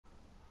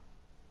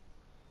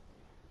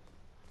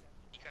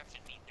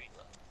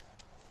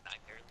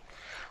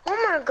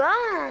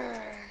gun.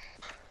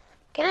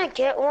 Can I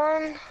get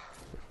one?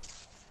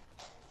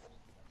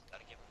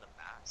 Gotta give him the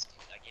mask,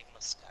 dude. I gave him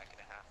a stack and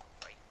a half,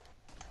 right?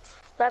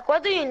 Like,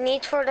 what do you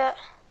need for that?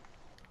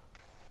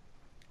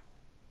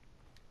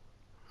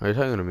 Are you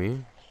talking to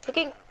me?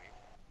 Okay.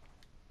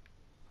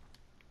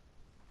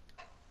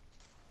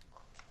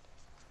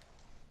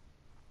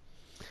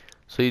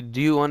 So do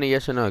you want a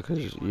yes or no?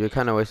 Cause you're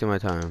kind of wasting my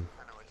time.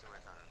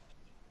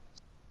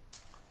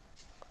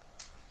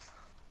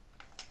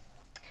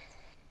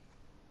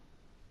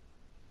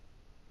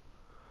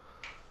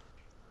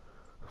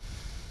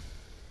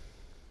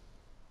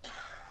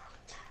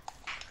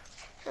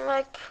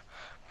 Like,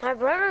 my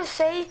brother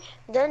say,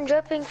 then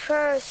dropping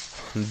first.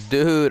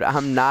 Dude,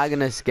 I'm not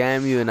gonna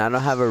scam you, and I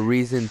don't have a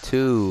reason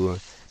to.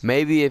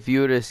 Maybe if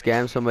you were to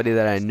scam somebody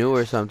that I knew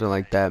or something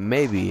like that,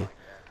 maybe.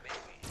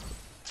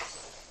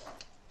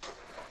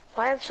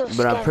 Why I'm so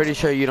But I'm scared? pretty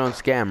sure you don't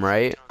scam,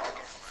 right?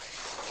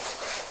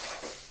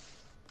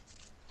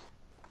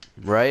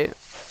 Right?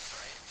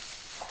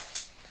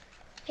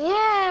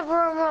 Yeah,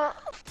 bro.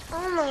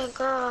 Oh my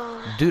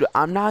god. Dude,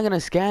 I'm not gonna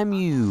scam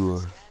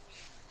you.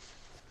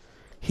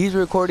 He's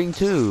recording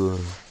too.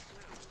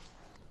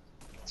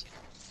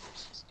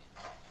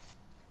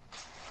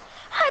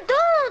 I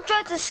don't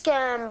try to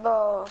scam,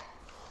 bro.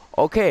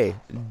 Okay,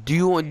 do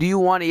you want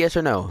a yes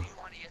or no?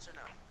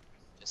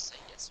 Just say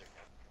yes or no.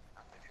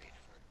 I'm gonna trade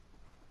for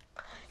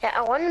it. Yeah,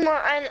 I want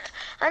more,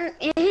 and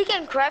he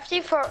can craft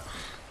it for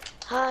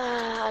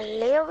a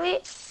little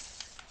bit,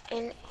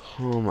 and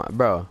Oh my,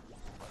 bro.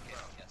 Okay,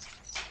 yes.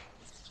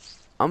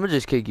 I'm gonna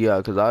just kick you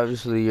out because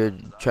obviously you're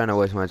trying to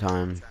waste my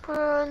time.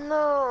 bro, no,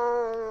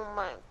 oh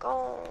my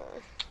god,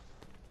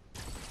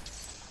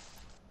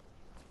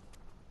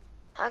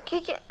 I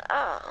kick it.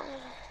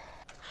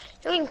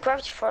 You can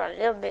craft it for a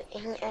little bit,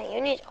 and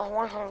you need a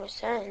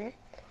 100%.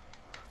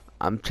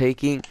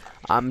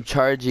 I'm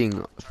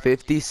charging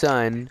 50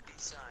 sun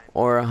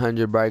or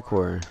 100 bright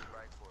core.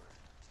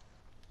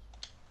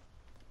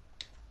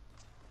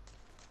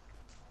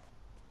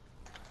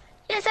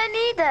 Yes, I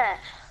need that.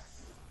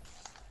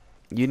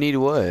 You need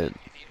what?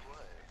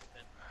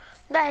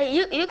 That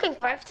you can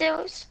craft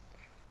those.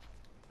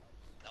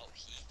 No,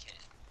 he can.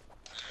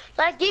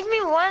 Like, give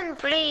me one,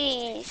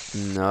 please.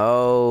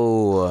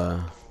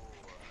 No.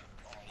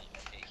 Okay,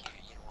 here,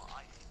 you know what?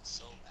 I feel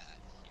so bad.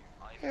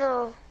 Here,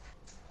 No.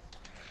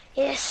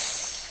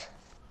 Yes.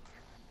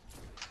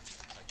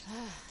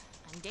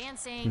 I'm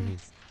dancing.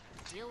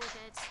 Deal with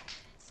it.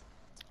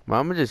 Well,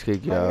 I'm gonna just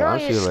kick you I out. know I'll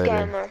see you later.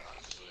 scammer.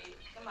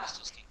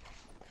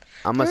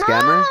 I'm a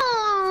scammer?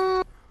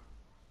 No!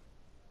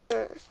 I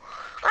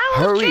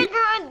will Hurry. trade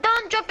you and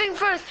done dropping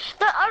first.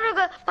 The other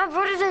guy, my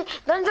brother said,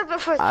 done dropping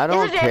first. I don't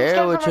Yesterday, care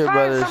scammed what from your my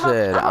brother father,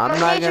 said. I'm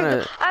not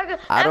gonna.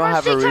 I don't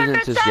have a reason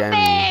to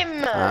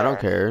scam you. I don't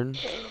care.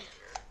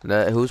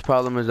 That whose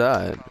problem is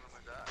that?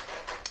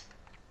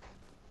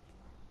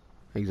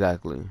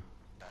 Exactly.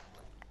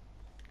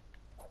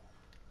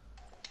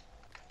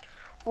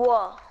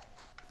 Whoa.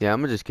 Yeah,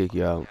 I'm gonna just kick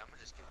you out.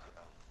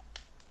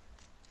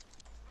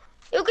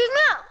 You kick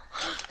me out.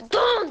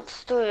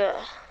 Don't do it.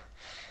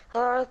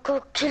 Or I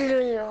could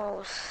kill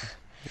you.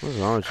 What's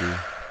wrong with you?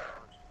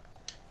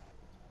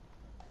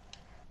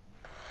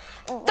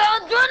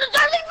 Don't do the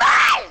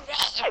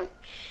something.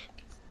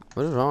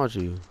 What is wrong with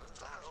you?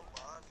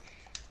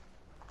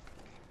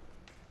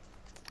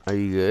 Are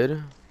you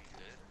good?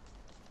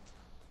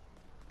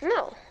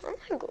 No, I'm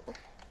not good.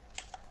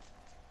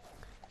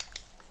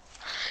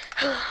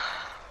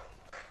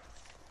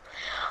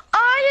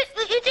 Oh,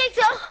 you take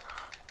some. I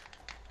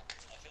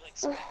feel like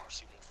someone was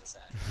shooting this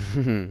at.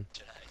 Should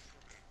I?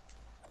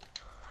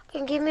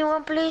 Can you give me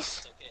one, please?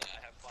 It's okay, I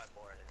have 5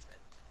 more and then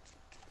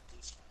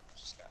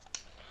just got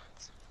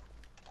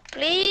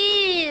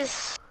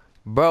Please.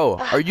 Bro,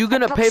 are you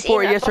gonna pay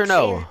for it, yes or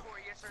no?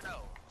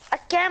 I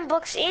can't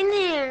box in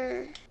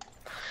him.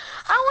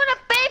 I wanna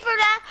pay for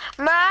that,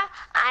 ma.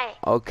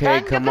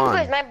 Okay, come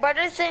on. My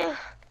brother said,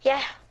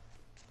 yeah.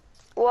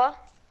 What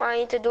I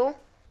need to do?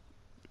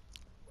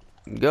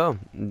 Go.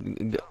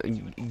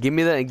 Give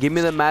me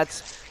the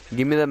mats.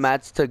 Give me the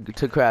mats to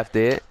craft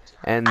it,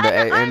 and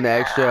the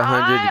extra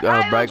 100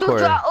 bright I core.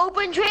 draw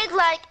open trade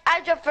like I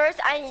draw first.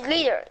 I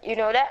leader. You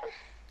know that?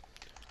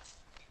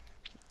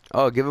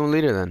 Oh, give him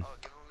leader then.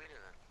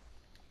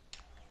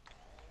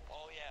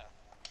 Oh yeah.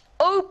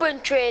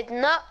 Open trade,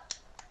 not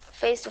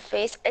face to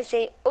face. I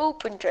say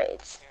open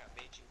trades. Here, I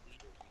made you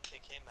leader. You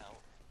kick him out.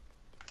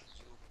 You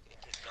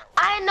get kicked out.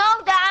 I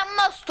know that I'm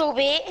not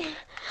stupid.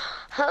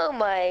 Oh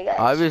my god.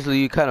 Obviously,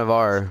 you kind of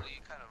are. I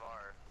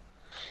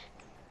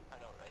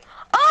know, right?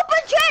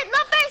 Open trade,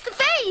 not face to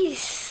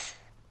face.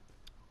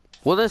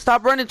 Well, then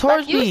stop running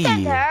towards But you me.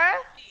 sent her.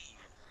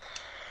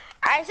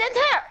 I sent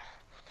her.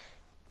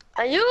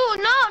 And you,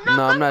 no,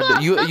 No, I'm not.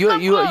 close, You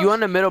close.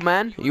 want a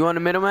middleman? You want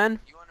a middleman?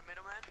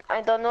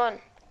 I don't know.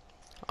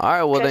 All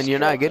right, well then Trust you're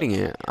you. not getting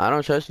it. I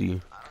don't trust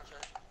you.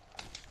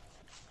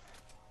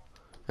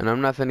 And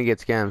I'm not finna get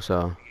scammed,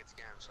 so.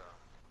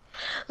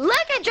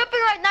 Look, I'm dropping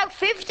right now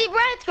 50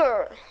 bright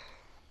girl.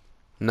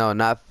 No,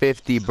 not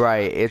 50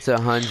 bright. It's My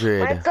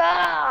 100.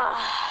 god.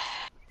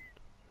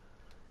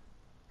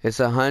 It's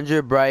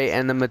 100 bright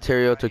and the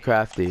material to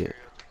craft it.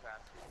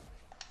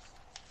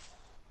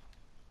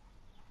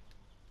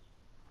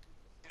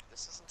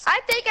 This isn't I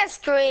take a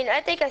screen.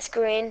 I take a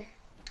screen.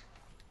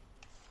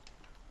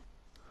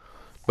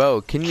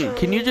 Bro, can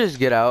you just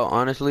get out,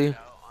 honestly?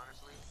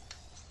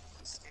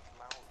 just kick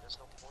him out. There's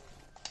no point.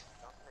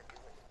 You're not gonna do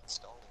it.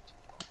 Installing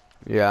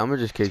Yeah, I'm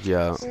gonna just kick you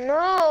out.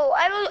 No,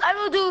 I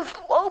will do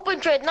open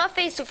trade, not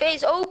face to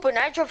face. Open.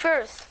 I draw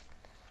first.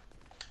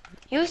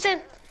 You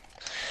stand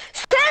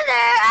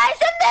there. I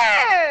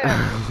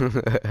stand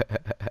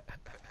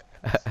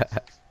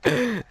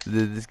there.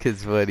 Dude, this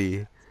kid's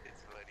funny.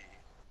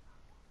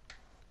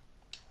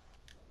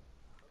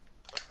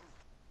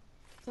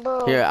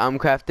 Bro. Here, I'm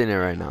crafting it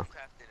right now.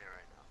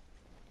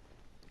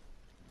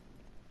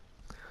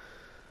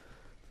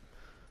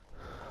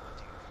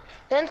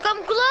 Then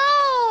come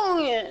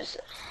close.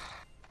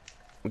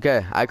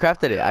 Okay, I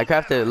crafted it. I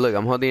crafted it. Look,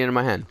 I'm holding it in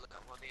my hand.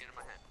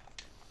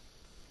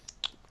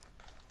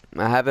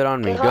 I have it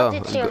on me. Okay, Go. hold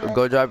it to your hand.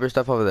 Go drop your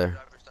stuff over there.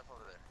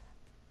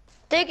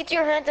 Take it to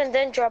your hand and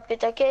then drop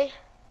it, okay?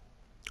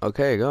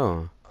 Okay,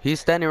 go. He's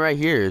standing right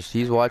here.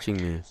 He's watching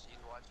me.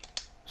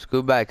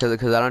 Scoot back, cause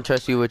I don't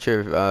trust you with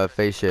your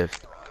face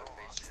shift.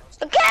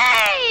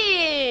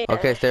 Okay!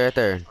 Okay, stay right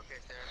there.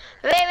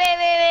 Wait.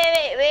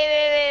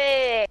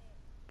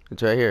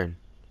 It's right here.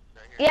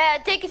 Yeah,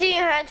 take it to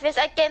your hand first.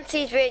 I can't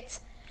see it, wait.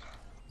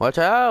 Watch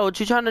out. What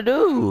you trying to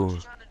do?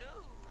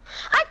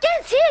 I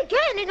can't see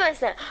again. It was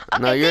that.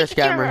 Okay, No, you're a take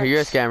it to your scammer. hand.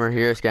 You're a scammer.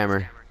 You're a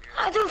scammer.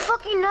 I do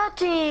fucking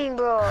nothing,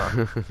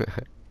 bro.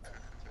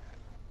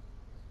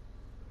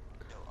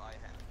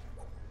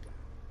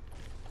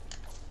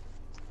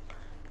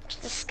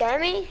 Just to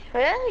scam me?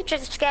 Yeah, you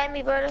trying to scam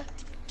me, brother?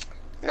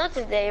 Not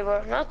today,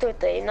 bro. Not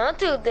today. Not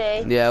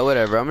today. Yeah,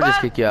 whatever. I'm gonna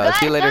just Bro, kick you out.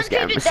 See you guys, later, don't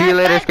trade scammer. with See you that,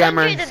 later, guys, don't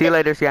scammer. trade with See you that.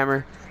 later,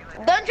 scammer.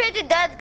 Don't trade with that.